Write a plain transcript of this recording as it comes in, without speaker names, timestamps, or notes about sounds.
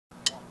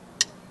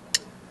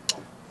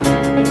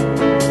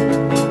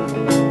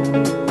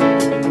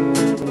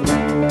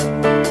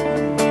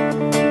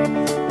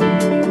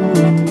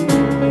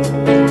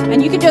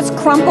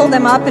pull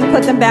them up and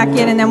put them back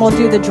in, and then we'll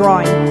do the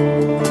drawing.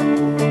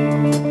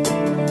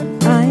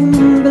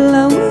 I'm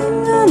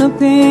blowing on a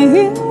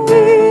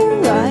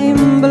pinwheel.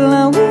 I'm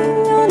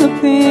blowing on a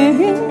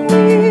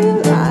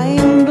pinwheel.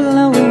 I'm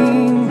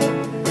blowing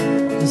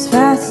as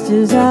fast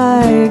as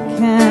I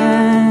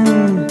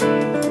can.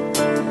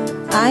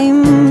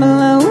 I'm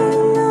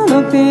blowing on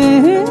a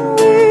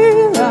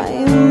pinwheel.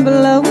 I'm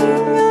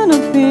blowing on a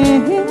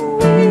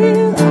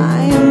pinwheel.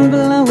 I'm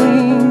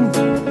blowing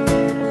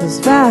as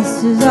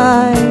fast as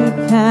I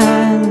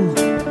can.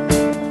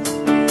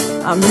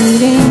 I'm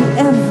reading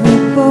every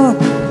book,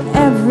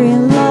 every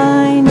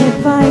line,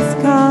 advice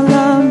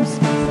columns,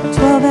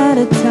 12 at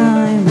a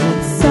time,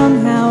 but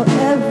somehow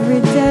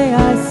every day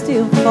I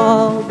still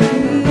fall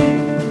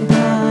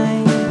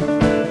behind.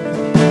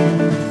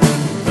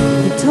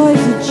 The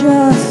toys are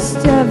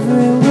just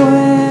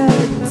everywhere,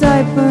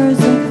 diapers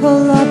and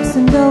pull-ups,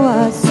 and oh,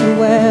 I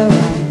swear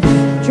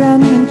I'm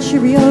drowning in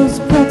Cheerios,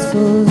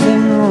 pretzels,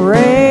 and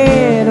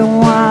red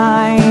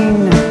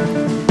wine.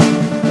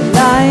 And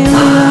I'm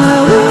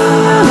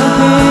blowing on a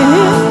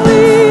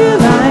pinwheel.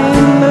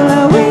 I'm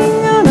blowing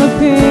on a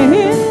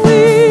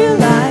pinwheel.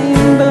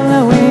 I'm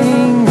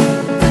blowing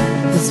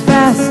as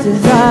fast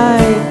as I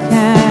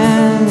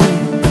can.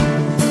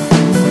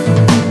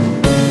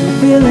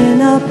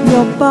 Filling up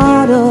your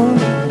bottle,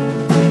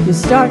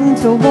 you're starting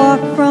to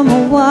walk from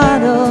a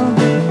waddle.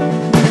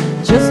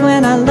 Just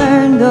when I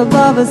learned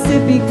above a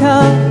sippy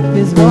cup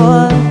is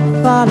what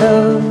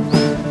follows.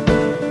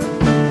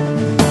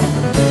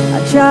 I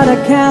try to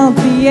count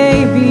the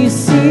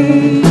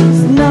ABCs,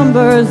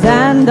 numbers,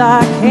 and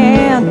I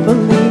can't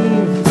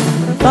believe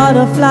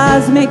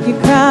butterflies make you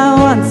cry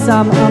on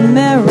some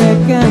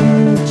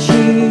American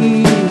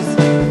cheese.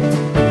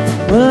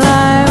 Well,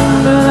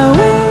 I'm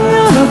blowing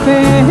on a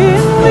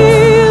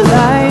pinwheel.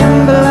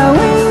 I'm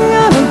blowing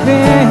on a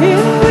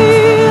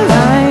pinwheel.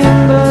 I'm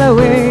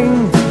blowing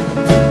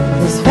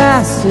as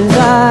fast as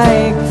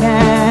I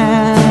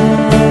can.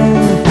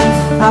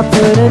 I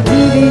put a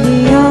DVD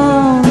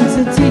on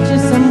to teach you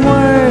some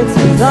words,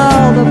 'cause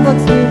all the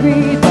books we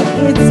read, but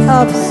it's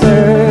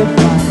absurd.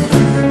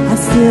 I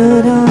still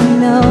don't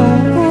know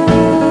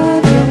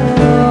what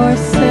you're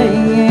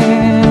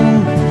saying,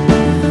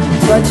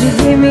 but you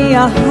give me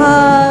a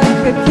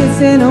hug, a kiss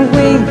and a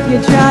wink. You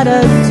try to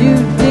do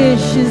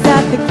dishes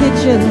at the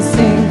kitchen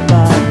sink.